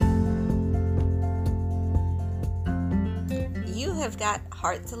You have got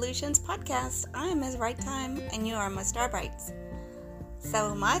Heart Solutions Podcast. I am Ms. Right Time, and you are my Star Brights.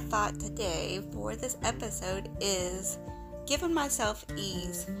 So my thought today for this episode is giving myself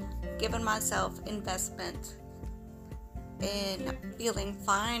ease, giving myself investment, and feeling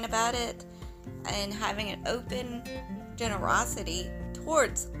fine about it, and having an open generosity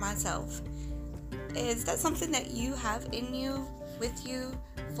towards myself. Is that something that you have in you, with you,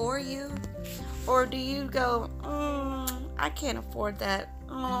 for you? Or do you go, I can't afford that.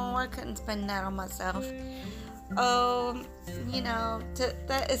 I couldn't spend that on myself. That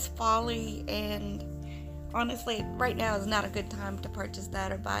is folly, and honestly, right now is not a good time to purchase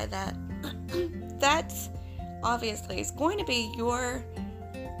that or buy that. That's obviously, it's going to be your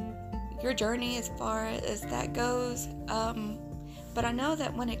journey as far as that goes. But I know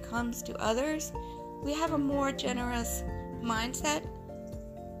that when it comes to others, we have a more generous mindset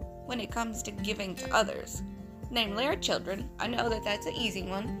when it comes to giving to others, namely our children. I know that that's an easy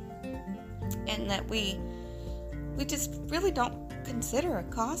one, and that we just really don't consider a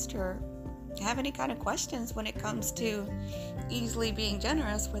cost or have any kind of questions when it comes to easily being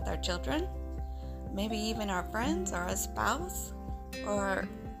generous with our children, maybe even our friends or a spouse or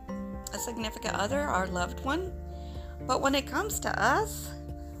a significant other, our loved one. But when it comes to us,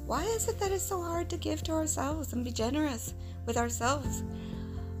 why is it that it's so hard to give to ourselves and be generous with ourselves?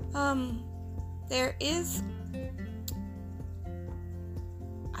 There is,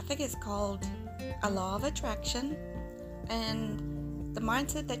 I think it's called a law of attraction, and the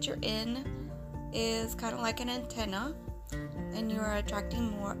mindset that you're in is kind of like an antenna, and you're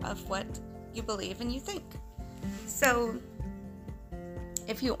attracting more of what you believe and you think. So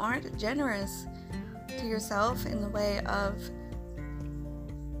if you aren't generous to yourself in the way of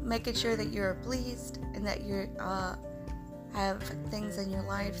making sure that you're pleased and that you have things in your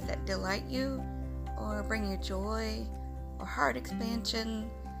life that delight you or bring you joy or heart expansion,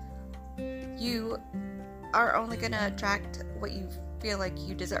 you are only going to attract what you feel like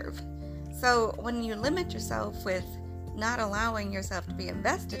you deserve. So when you limit yourself with not allowing yourself to be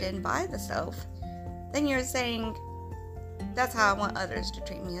invested in by the self, then you're saying, that's how I want others to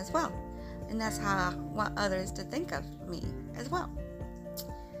treat me as well. And that's how I want others to think of me as well.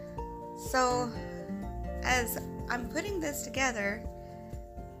 So as I'm putting this together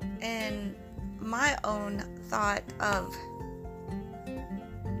and my own thought of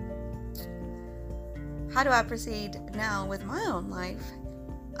how do I proceed now with my own life,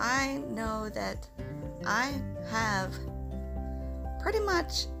 I know that I have pretty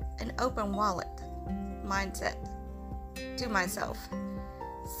much an open wallet mindset to myself.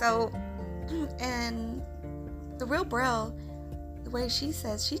 So, and the real Braille, the way she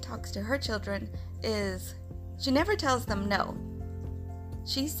says she talks to her children is she never tells them no.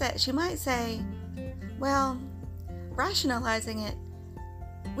 She might say, well, rationalizing it,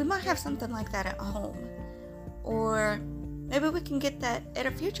 we might have something like that at home, or maybe we can get that at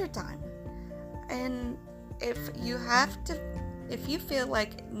a future time. And if you feel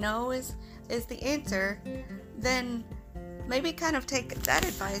like no is the answer, then maybe kind of take that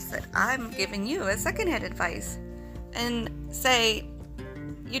advice that I'm giving you as secondhand advice and say,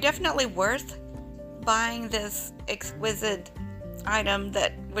 you're definitely worth buying this exquisite item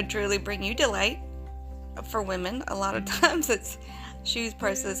that would truly bring you delight. For women, a lot of times it's shoes,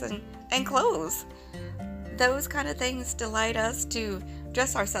 purses, and clothes. Those kind of things delight us to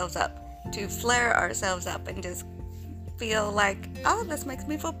dress ourselves up, to flare ourselves up, and just feel like, oh, this makes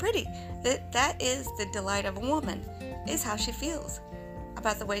me feel pretty. That is the delight of a woman, is how she feels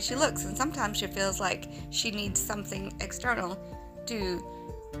about the way she looks. And sometimes she feels like she needs something external to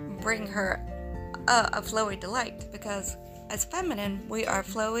bring her a flowy delight, because as feminine, we are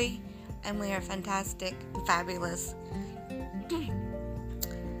flowy and we are fantastic, fabulous.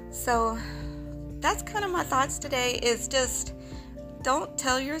 So that's kind of my thoughts today, is just don't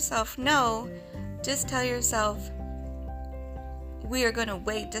tell yourself no, just tell yourself we are going to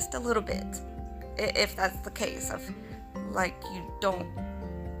wait just a little bit, if that's the case of like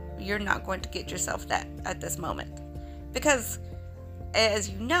you're not going to get yourself that at this moment, because as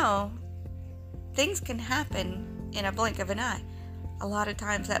you know, things can happen in a blink of an eye. A lot of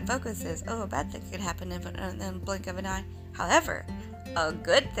times that focus is, a bad thing can happen in a blink of an eye. However, a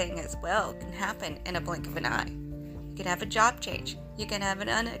good thing as well can happen in a blink of an eye. You can have a job change. You can have an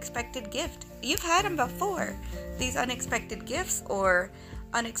unexpected gift. You've had them before. These unexpected gifts or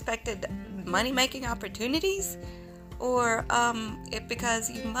unexpected money-making opportunities, or because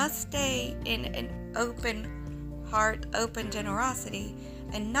you must stay in an open heart, open generosity,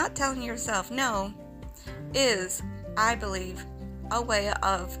 and not telling yourself no is, I believe, a way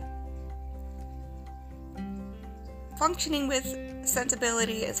of functioning with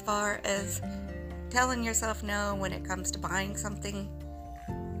sensibility as far as telling yourself no when it comes to buying something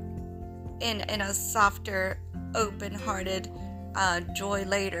in a softer, open-hearted, joy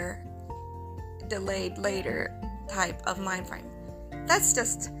later, delayed later type of mind frame. That's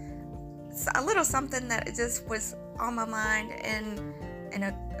just a little something that just was on my mind and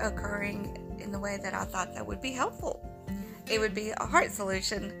occurring in the way that I thought that would be helpful. It would be a heart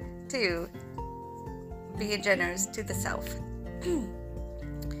solution to being generous to the self. And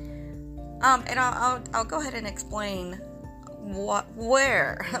I'll go ahead and explain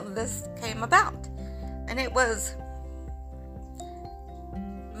where this came about. And it was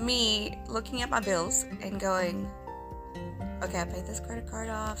me looking at my bills and going, okay, I paid this credit card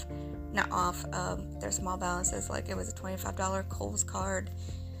off. Not off, their small balances, like it was a $25 Kohl's card.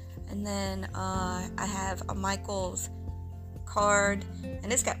 And then I have a Michael's card,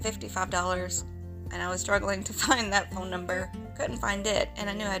 and it's got $55. And I was struggling to find that phone number, couldn't find it, and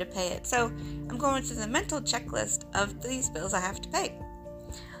I knew how to pay it. So I'm going through the mental checklist of these bills I have to pay.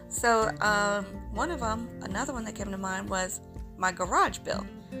 So one of them, another one that came to mind was my garage bill.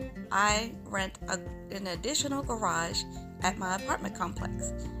 I rent an additional garage at my apartment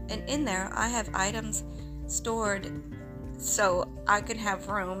complex, and in there I have items stored so I could have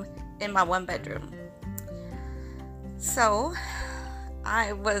room in my one bedroom. So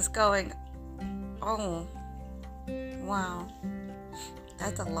I was going, oh wow,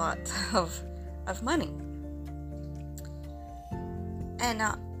 that's a lot of money. And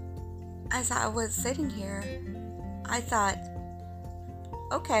as I was sitting here, I thought,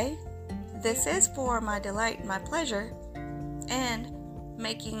 okay, this is for my delight and my pleasure, and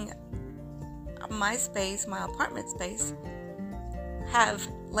making my space, my apartment space, have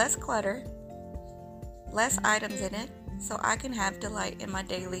less clutter, less items in it, so I can have delight in my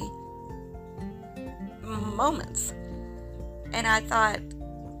daily moments. And I thought,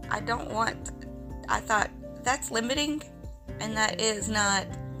 I thought that's limiting, and that is not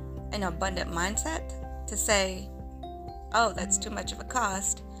an abundant mindset to say, oh, that's too much of a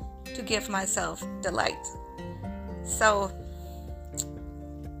cost to give myself delight. So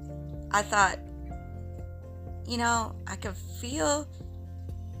I thought, I could feel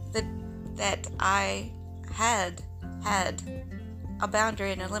that I had a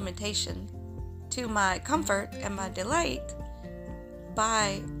boundary and a limitation to my comfort and my delight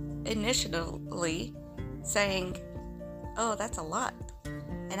by initially saying, oh, that's a lot.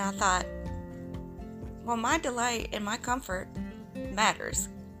 And I thought, well, my delight and my comfort matters.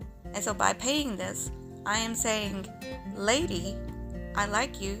 And so by paying this, I am saying, lady, I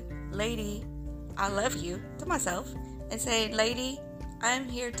like you. Lady, I love you, to myself. And saying, lady, I am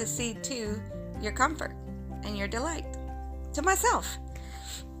here to see to your comfort and your delight, to myself.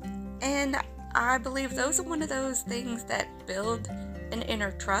 And I believe those are one of those things that build an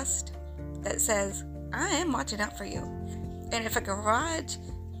inner trust that says, I am watching out for you. And if a garage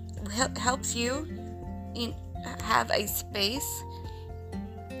helps you have a space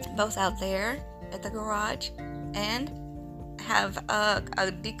both out there at the garage and have a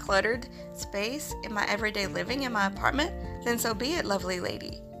decluttered space in my everyday living in my apartment, then so be it, lovely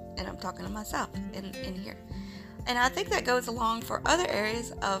lady. And I'm talking to myself in here. And I think that goes along for other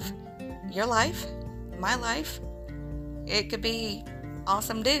areas of your life, my life. It could be,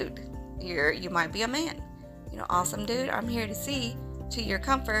 awesome dude. You might be a man. Awesome dude, I'm here to see to your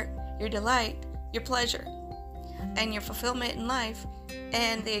comfort, your delight, your pleasure, and your fulfillment in life,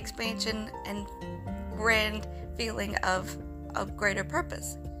 and the expansion and grand feeling of greater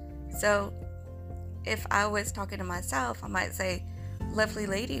purpose. So if I was talking to myself, I might say, lovely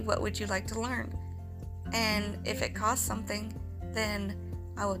lady, what would you like to learn? And if it costs something, then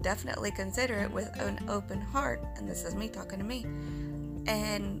I will definitely consider it with an open heart. And this is me talking to me.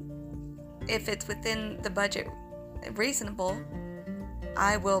 And if it's within the budget reasonable,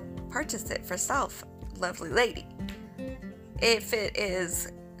 I will purchase it for self, lovely lady. If it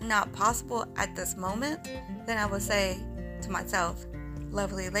is not possible at this moment, then I will say to myself,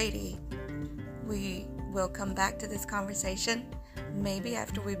 lovely lady, we will come back to this conversation maybe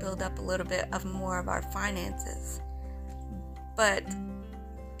after we build up a little bit of more of our finances. But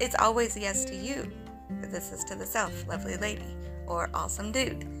it's always yes to you. This is to the self, lovely lady, or awesome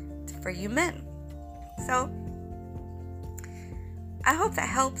dude, for you men. So I hope that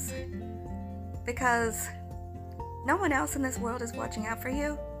helps, because no one else in this world is watching out for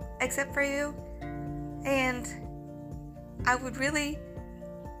you except for you. And I would really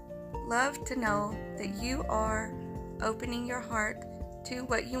love to know that you are opening your heart to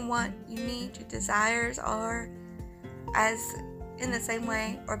what you want, you need, your desires are, as in the same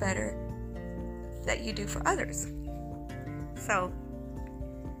way or better that you do for others. So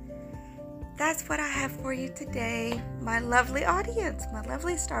that's what I have for you today, my lovely audience, my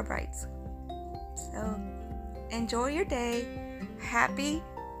lovely Starbrights. So enjoy your day. Happy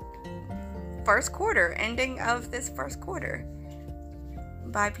first quarter, ending of this first quarter.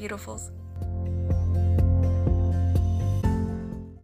 Bye, beautifuls.